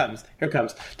saying. it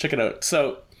comes. Check it out.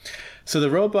 So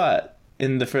the robot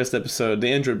in the first episode, the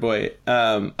android boy,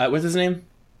 what's his name?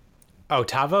 Oh,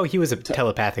 Tavo? He was a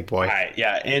telepathic boy. Right,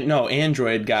 yeah,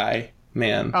 android guy,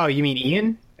 man. Oh, you mean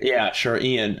Ian? Yeah, sure,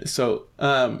 Ian. So,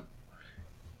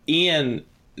 Ian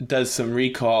does some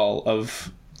recall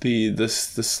of the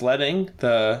sledding,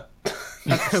 not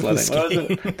the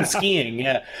sledding, the skiing,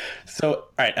 yeah. So, all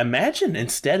right, imagine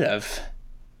instead of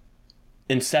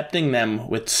incepting them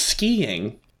with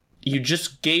skiing, you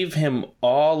just gave him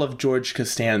all of George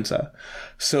Costanza.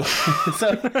 So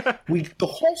the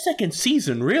whole second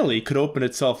season really could open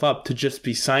itself up to just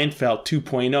be Seinfeld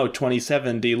 2.0,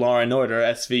 2070, Law and Order,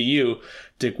 SVU,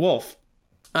 Dick Wolf,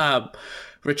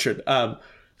 Richard.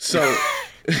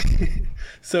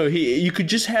 So you could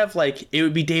just have like, it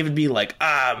would be David be like,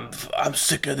 I'm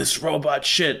sick of this robot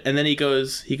shit, and then he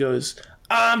goes,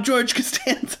 I'm George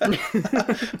Costanza.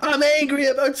 I'm angry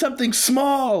about something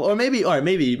small, or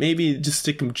maybe just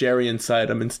stick him Jerry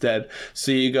inside him instead.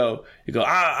 So you go,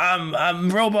 I'm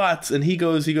robots, and he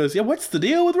goes, yeah, what's the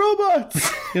deal with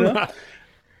robots? You know,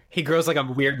 He grows like a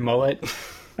weird mullet.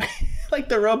 like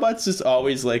the robots just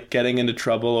always like getting into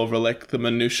trouble over like the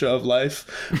minutia of life,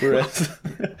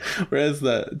 whereas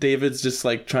the David's just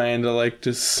like trying to like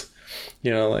just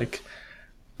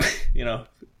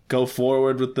go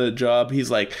forward with the job.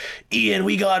 He's like, Ian,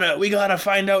 we gotta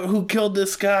find out who killed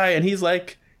this guy. And he's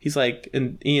like,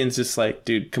 and Ian's just like,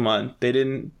 dude, come on.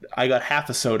 I got half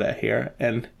a soda here.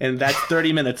 And that's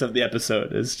 30 minutes of the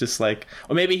episode. It's just like,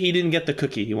 or maybe he didn't get the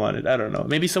cookie he wanted. I don't know.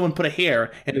 Maybe someone put a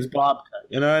hair in his bob cut.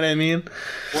 You know what I mean?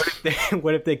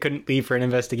 What if they couldn't leave for an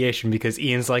investigation because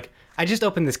Ian's like, I just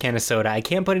opened this can of soda. I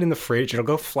can't put it in the fridge. It'll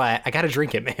go flat. I gotta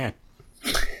drink it, man.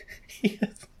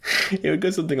 Yes. It would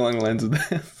go something along the lines of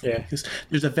this. Yeah.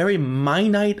 There's a very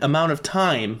minute amount of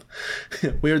time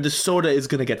where the soda is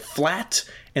going to get flat,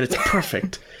 and it's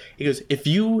perfect. He goes, if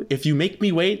you make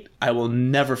me wait, I will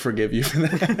never forgive you for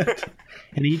that.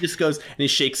 And he just goes, and he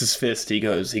shakes his fist. He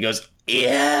goes,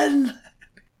 Ian!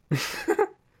 I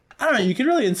don't know. You can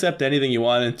really incept anything you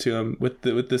want into him with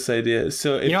this idea.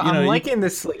 So if, I'm liking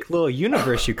this like little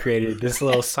universe you created. This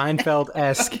little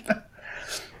Seinfeld-esque.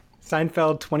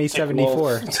 Seinfeld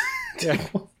 2074. Yeah.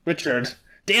 Richard.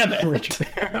 Damn it.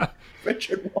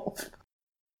 Richard Wolf.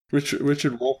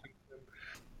 Richard Wolf.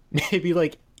 Maybe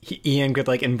like Ian could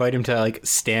like invite him to like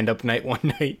stand up night one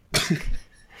night.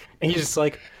 And he's just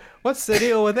like, what's the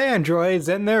deal with androids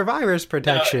and their virus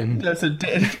protection?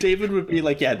 David would be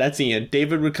like, yeah, that's Ian.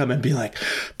 David would come and be like,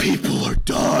 people are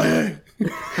dying.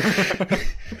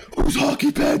 Whose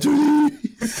hockey pads are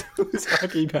these? Whose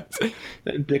hockey pads?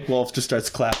 And Dick Wolf just starts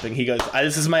clapping. He goes,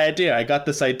 this is my idea. I got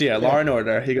this idea. Law and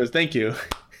Order. He goes, thank you.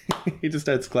 He just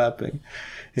starts clapping.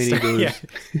 And he goes... Yeah.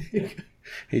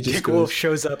 He just Dick goes, Wolf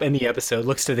shows up in the episode,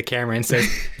 looks to the camera and says,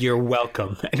 you're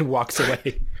welcome, and walks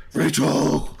away.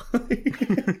 Rachel!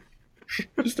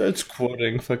 He starts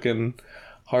quoting fucking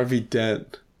Harvey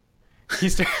Dent. He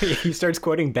starts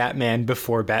quoting Batman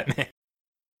before Batman.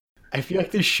 I feel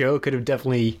like this show could have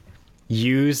definitely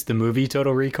used the movie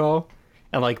Total Recall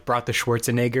and like brought the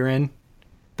Schwarzenegger in,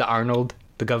 the Arnold,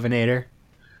 the Governator.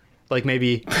 Like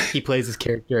maybe he plays his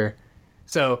character.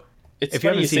 So It's if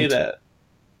funny you haven't say seen that,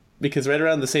 because right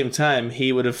around the same time,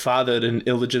 he would have fathered an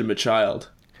illegitimate child.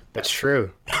 That's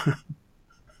true.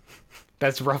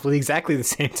 That's roughly exactly the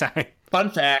same time.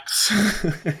 Fun facts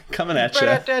coming at you.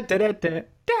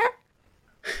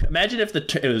 Imagine if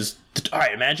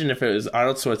imagine if it was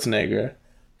Arnold Schwarzenegger,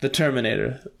 the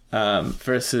Terminator,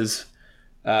 versus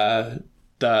the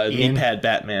knee pad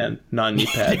Batman, non-knee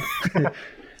pad.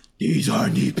 these are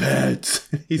knee pads.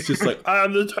 He's just like,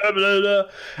 I'm the Terminator.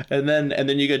 And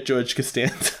then you get George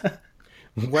Costanza.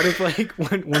 What if like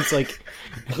once like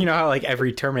you know how like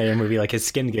every Terminator movie like his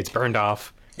skin gets burned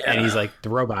off and he's like the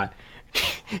robot.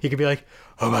 He could be like,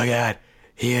 oh my god,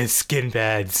 he has skin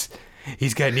pads.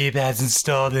 He's got knee pads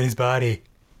installed in his body.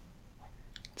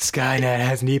 Skynet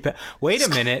has knee pads. Wait a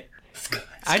minute.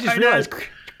 I just realized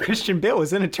Christian Bale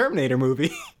was in a Terminator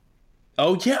movie.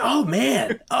 Oh yeah. Oh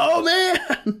man.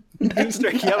 They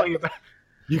start yelling about,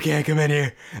 you can't come in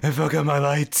here and fuck up my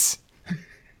lights.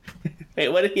 Wait,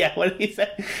 what did he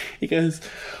say? He goes,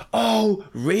 oh,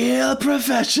 real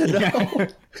professional. Yeah.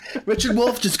 Richard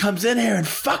Wolff just comes in here and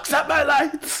fucks up my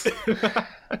lights.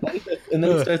 And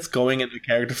then he starts going into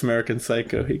character from American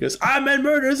Psycho. He goes, I'm in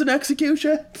murders and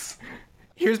executions.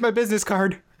 Here's my business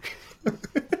card.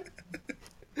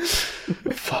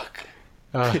 Fuck.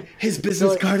 His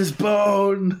business card is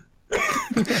bone.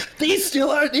 These still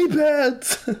aren't knee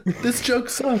pads. This joke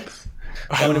sucks.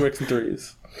 How many works in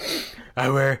threes? I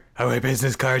wear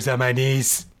business cards on my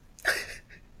knees.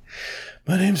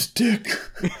 My name's Dick.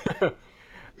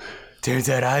 Turns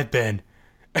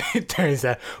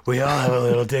out we all have a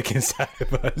little dick inside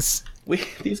of us.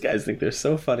 These guys think they're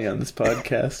so funny on this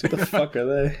podcast. Who the fuck are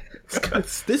they?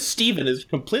 This Steven has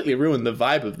completely ruined the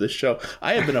vibe of this show.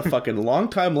 I have been a fucking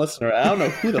long-time listener. I don't know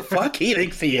who the fuck he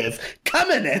thinks he is.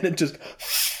 Coming in and just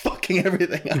fucking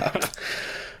everything up.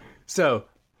 So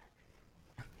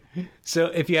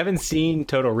if you haven't seen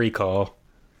Total Recall,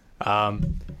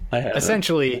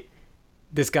 essentially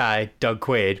this guy, Doug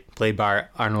Quaid, played by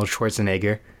Arnold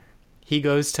Schwarzenegger, he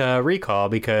goes to Recall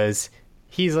because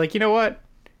he's like, you know what?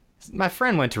 My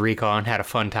friend went to Recall and had a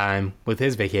fun time with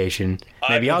his vacation.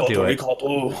 Maybe I'll do it.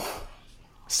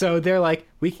 So they're like,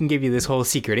 we can give you this whole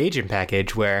secret agent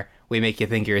package where we make you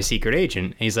think you're a secret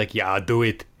agent. And he's like, yeah, I'll do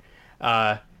it.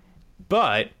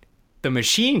 But the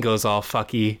machine goes all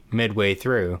fucky midway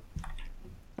through.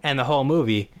 And the whole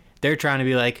movie, they're trying to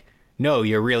be like, no,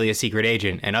 you're really a secret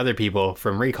agent. And other people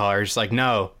from Recall are just like,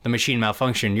 no, the machine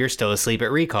malfunctioned. You're still asleep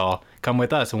at Recall. Come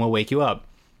with us and we'll wake you up.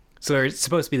 So there's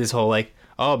supposed to be this whole like,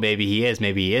 oh, maybe he is,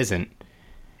 maybe he isn't.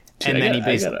 And then he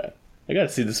basically... I gotta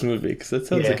see this movie because that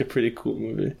sounds like a pretty cool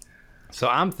movie. So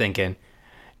I'm thinking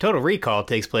Total Recall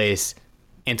takes place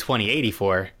in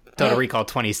 2084. Total Recall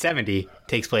 2070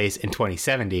 takes place in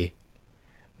 2070.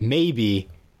 Maybe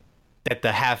that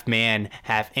the half man,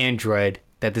 half android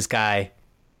that this guy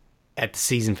at the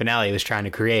season finale was trying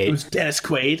to create. It was Dennis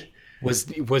Quaid. Was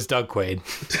Doug Quaid.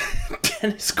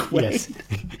 Dennis Quaid? Yes.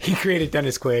 He created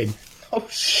Dennis Quaid. Oh,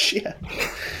 shit.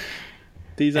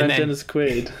 These aren't Dennis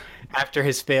Quaid. After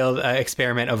his failed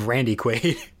experiment of Randy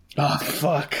Quaid. Oh,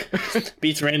 fuck.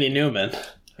 Beats Randy Newman.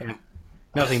 Yeah.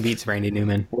 Nothing beats Randy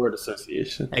Newman. Word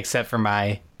association. Except for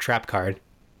my trap card.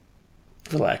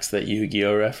 Relax, that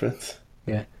Yu-Gi-Oh reference.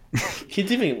 Yeah.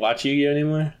 Kids even watch Yu-Gi-Oh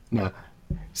anymore? No.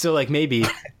 So, like, maybe...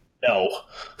 No.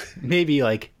 Maybe,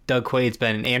 like, Doug Quaid's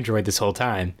been an android this whole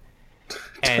time.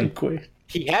 And Quaid.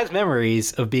 He has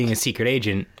memories of being a secret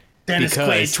agent. Dennis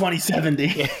Quaid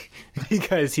 2070.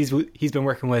 Because he's been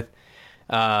working with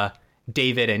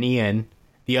David and Ian,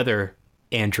 the other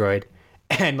android,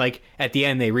 and like at the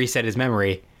end they reset his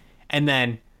memory, and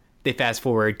then they fast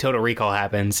forward. Total Recall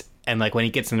happens, and like when he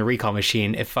gets in the recall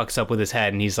machine, it fucks up with his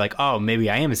head, and he's like, "Oh, maybe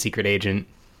I am a secret agent,"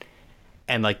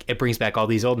 and like it brings back all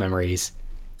these old memories,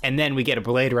 and then we get a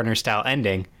Blade Runner style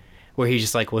ending, where he's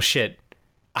just like, "Well, shit,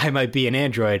 I might be an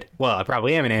android. Well, I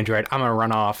probably am an android. I'm gonna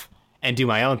run off and do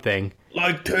my own thing."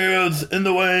 Like tears in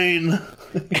the Wayne.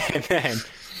 And then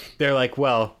they're like,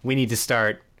 well, we need to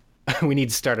start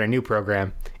our new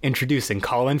program, introducing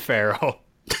Colin Farrell.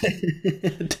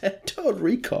 Total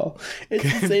Recall.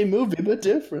 It's the same movie, but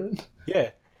different.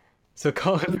 Yeah. So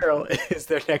Colin Farrell is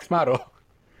their next model.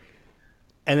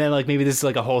 And then, like, maybe this is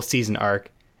like a whole season arc.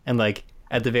 And, like,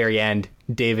 at the very end,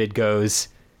 David goes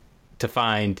to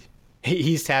find...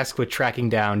 He's tasked with tracking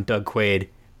down Doug Quaid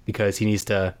because he needs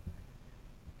to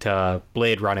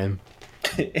Blade Run him.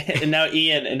 and now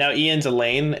Ian's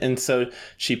Elaine, and so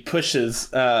she pushes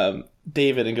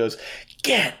David and goes,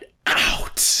 "Get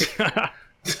out!" So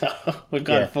we've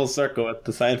gone full circle with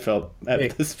the Seinfeld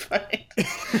at this point.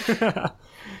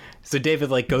 So David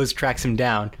like tracks him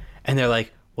down, and they're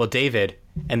like, "Well, David,"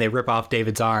 and they rip off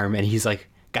David's arm, and he's like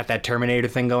got that Terminator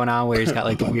thing going on where he's got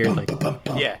like the weird like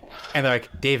yeah, and they're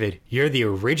like, "David, you're the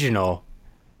original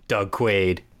Doug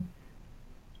Quaid."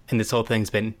 And this whole thing's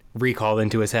been recalled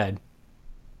into his head.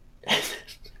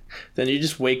 Then he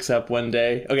just wakes up one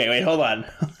day. Okay, wait, hold on.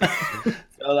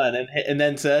 Hold on. And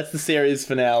then, so that's the series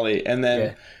finale. And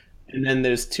then and then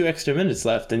there's 2 extra minutes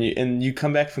left, and you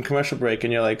come back from commercial break,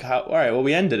 and you're like, all right, well,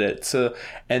 we ended it. So,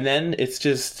 and then it's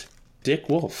just Dick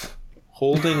Wolf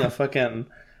holding a fucking,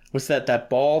 what's that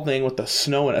ball thing with the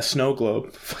snow and a snow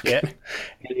globe. Yeah.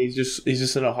 And he's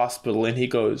just in a hospital, and he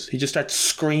just starts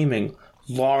screaming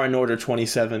Law and Order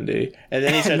 2070, and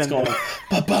then he starts going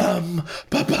ba-bum,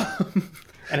 ba-bum.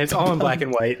 And it's all in black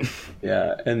and white.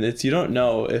 Yeah, and you don't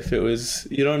know if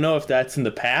that's in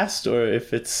the past, or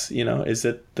if it's, you don't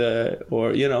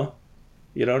know.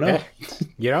 You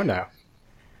don't know.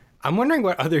 I'm wondering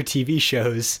what other TV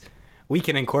shows we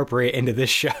can incorporate into this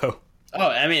show. Oh,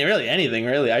 I mean, really anything,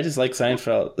 really. I just like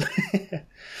Seinfeld.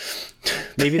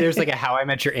 Maybe there's like a How I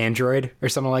Met Your Android or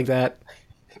something like that.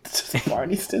 It's just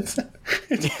Barney Stinson.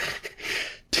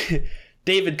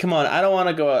 David, come on. I want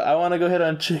to go hit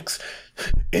on chicks.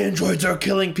 Androids are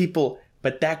killing people,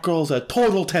 but that girl's a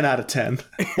total 10 out of 10.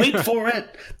 Wait for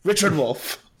it. Richard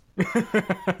Wolf.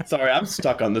 Sorry, I'm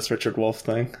stuck on this Richard Wolf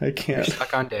thing. I can't. You're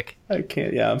stuck on Dick. I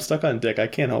can't. Yeah, I'm stuck on Dick. I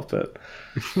can't help it.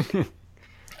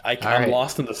 I'm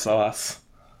lost in the sauce.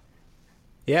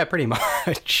 Yeah, pretty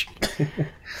much. Do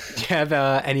you have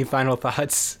any final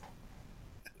thoughts?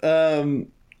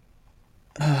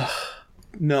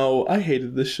 No, I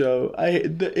hated the show. I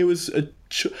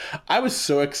was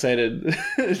so excited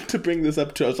to bring this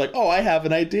up to. I was like, oh, I have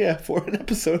an idea for an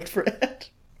episode for it.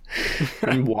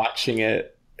 I'm watching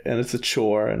it, and it's a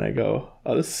chore, and I go,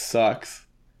 oh, this sucks.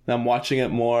 And I'm watching it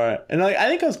more, and I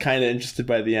think I was kind of interested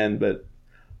by the end, but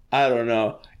I don't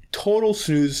know. Total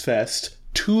snooze fest.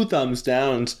 2 thumbs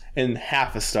downs and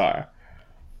half a star.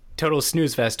 Total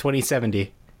snooze fest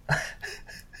 2070.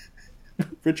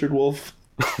 Richard Wolf.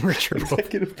 Richard Wolf.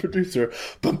 Executive producer.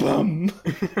 Bum bum.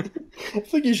 I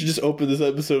think you should just open this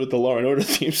episode with the Law and Order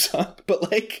theme song, but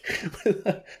like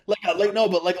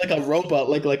a robot,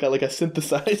 like a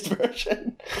synthesized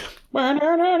version. I'm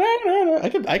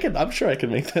sure I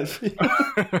can make that for you.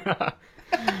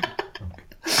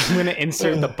 I'm gonna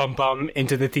insert the bum bum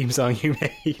into the theme song you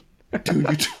made. Dude,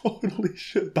 you totally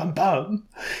should. Bum bum.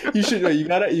 You should. You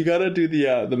gotta do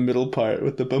the middle part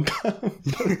with the bum bum.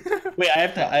 Wait, I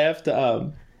have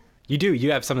to. You do.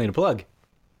 You have something to plug.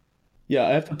 Yeah,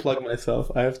 I have to plug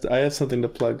myself. I have something to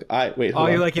plug. Hold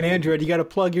on. You're like an android. You gotta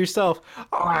plug yourself.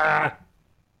 Ah.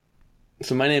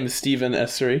 So my name is Steven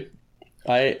Essery.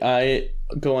 I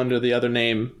go under the other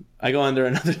name. I go under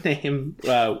another name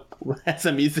as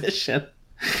a musician.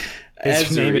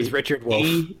 His name is Richard Wolf.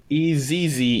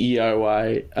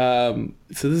 Ezzery.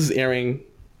 So this is airing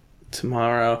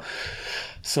tomorrow.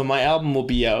 So my album will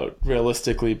be out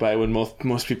realistically by when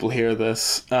most people hear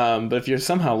this. But if you're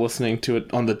somehow listening to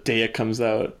it on the day it comes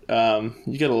out,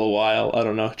 you get a little while. I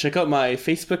don't know. Check out my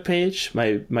Facebook page.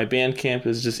 My Bandcamp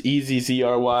is just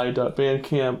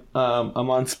ezzry.bandcamp. I'm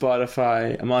on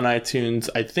Spotify. I'm on iTunes.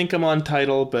 I think I'm on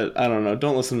Tidal, but I don't know.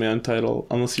 Don't listen to me on Tidal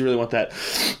unless you really want that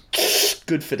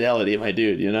good fidelity, my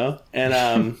dude, you know? And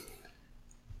I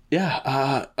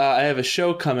have a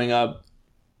show coming up.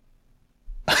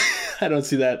 I don't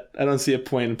see a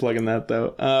point in plugging that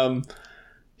though. I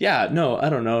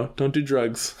don't know. Don't do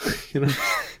drugs.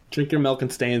 Drink your milk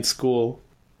and stay in school.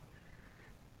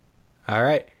 All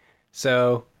right.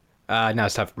 So now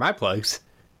it's time for my plugs.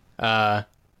 Like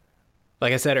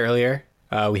I said earlier,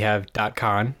 we have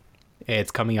 .con.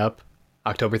 It's coming up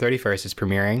October 31st. It's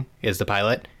premiering. Is the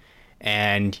pilot.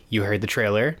 And you heard the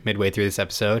trailer midway through this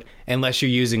episode. Unless you're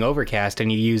using Overcast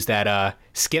and you use that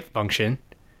skip function.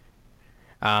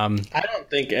 I don't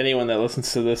think anyone that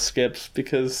listens to this skips,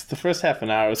 because the first half an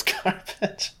hour is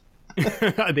garbage.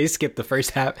 They skipped the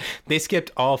first half. They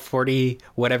skipped all 40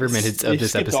 whatever minutes of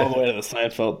this episode. All the way to the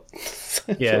Seinfeld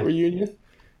reunion.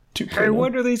 Hey,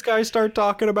 when do these guys start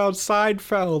talking about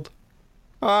Seinfeld?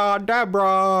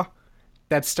 Deborah.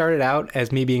 That started out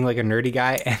as me being like a nerdy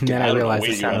guy, and then I realized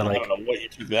it sounded like... I don't know what you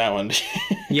took that one.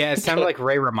 Yeah, it sounded like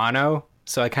Ray Romano,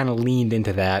 so I kind of leaned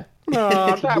into that.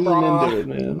 Deborah. Lean into it,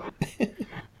 man.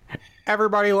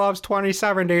 Everybody loves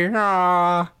 2070.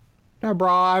 Deborah,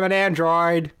 I'm an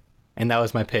android. And that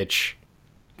was my pitch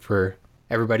for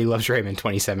Everybody Loves Raymond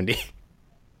 2070.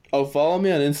 Oh, follow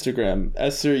me on Instagram,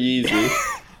 Esser Yeezy.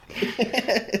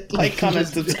 Like, comment,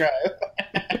 subscribe.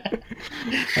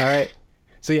 All right.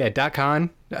 So yeah, .con.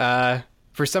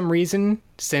 For some reason,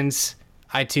 since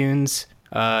iTunes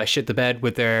shit the bed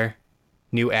with their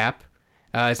new app,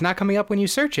 it's not coming up when you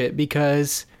search it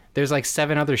because there's like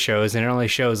 7 other shows and it only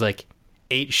shows like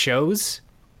 8 shows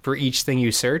for each thing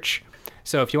you search.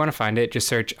 So if you want to find it, just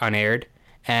search Unaired,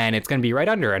 and it's going to be right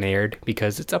under Unaired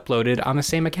because it's uploaded on the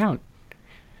same account.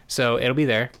 So it'll be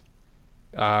there.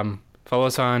 Follow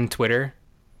us on Twitter.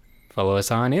 Follow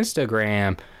us on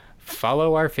Instagram.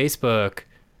 Follow our Facebook.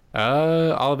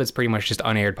 All of it's pretty much just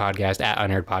Unaired Podcast at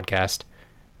Unaired Podcast.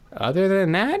 Other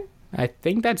than that, I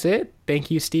think that's it. Thank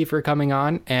you, Steve, for coming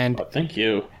on and thank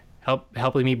you.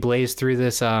 Helping me blaze through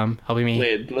this. Helping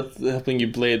you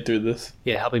blade through this.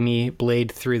 Yeah, helping me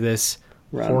blade through this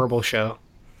horrible show.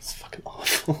 It's fucking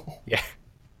awful. Yeah.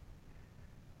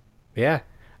 Yeah.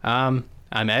 I'm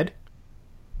Ed.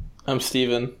 I'm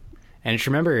Steven. And just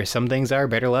remember, some things are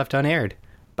better left unaired.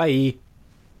 Bye.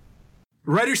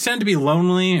 Writers tend to be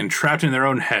lonely and trapped in their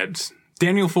own heads.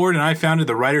 Daniel Ford and I founded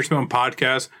the Writer's Bone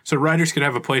podcast so writers could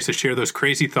have a place to share those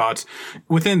crazy thoughts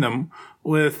within them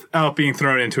without being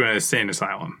thrown into an insane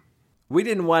asylum. We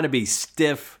didn't want to be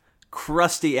stiff,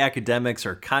 crusty academics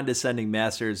or condescending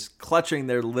masters clutching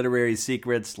their literary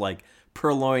secrets like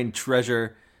purloined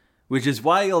treasure, which is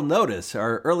why you'll notice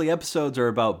our early episodes are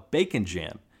about bacon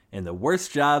jam and the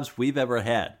worst jobs we've ever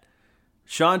had.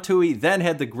 Sean Toohey then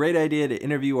had the great idea to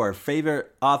interview our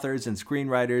favorite authors and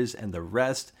screenwriters, and the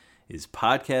rest is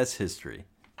podcast history.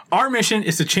 Our mission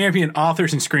is to champion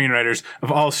authors and screenwriters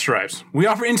of all stripes. We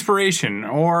offer inspiration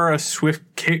or a swift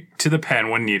kick to the pen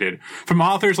when needed. From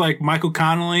authors like Michael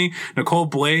Connelly, Nicole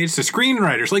Blades, to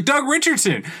screenwriters like Doug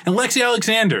Richardson and Lexi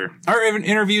Alexander. Our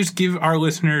interviews give our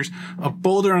listeners a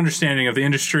bolder understanding of the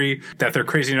industry that they're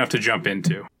crazy enough to jump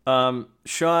into.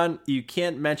 Sean, you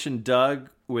can't mention Doug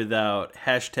without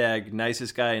hashtag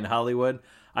nicest guy in Hollywood.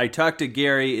 I talked to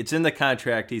Gary. It's in the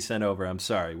contract he sent over. I'm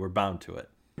sorry. We're bound to it.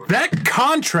 That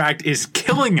contract is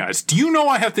killing us. Do you know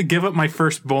I have to give up my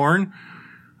firstborn?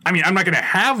 I mean, I'm not going to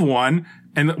have one.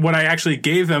 And what I actually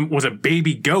gave them was a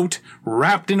baby goat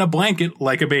wrapped in a blanket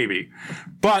like a baby.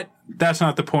 But that's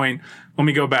not the point. Let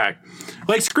me go back.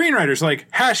 Like screenwriters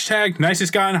like hashtag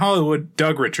nicest guy in Hollywood,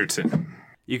 Doug Richardson.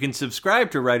 You can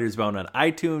subscribe to Writer's Bone on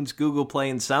iTunes, Google Play,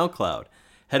 and SoundCloud.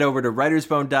 Head over to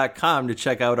writersbone.com to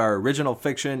check out our original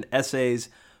fiction, essays,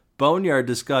 boneyard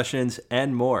discussions,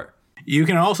 and more. You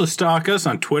can also stalk us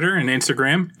on Twitter and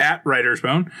Instagram at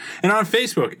WritersBone and on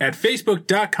Facebook at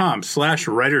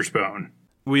facebook.com/WritersBone.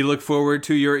 We look forward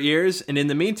to your ears, and in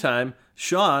the meantime,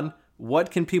 Sean, what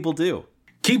can people do?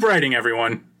 Keep writing,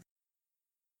 everyone.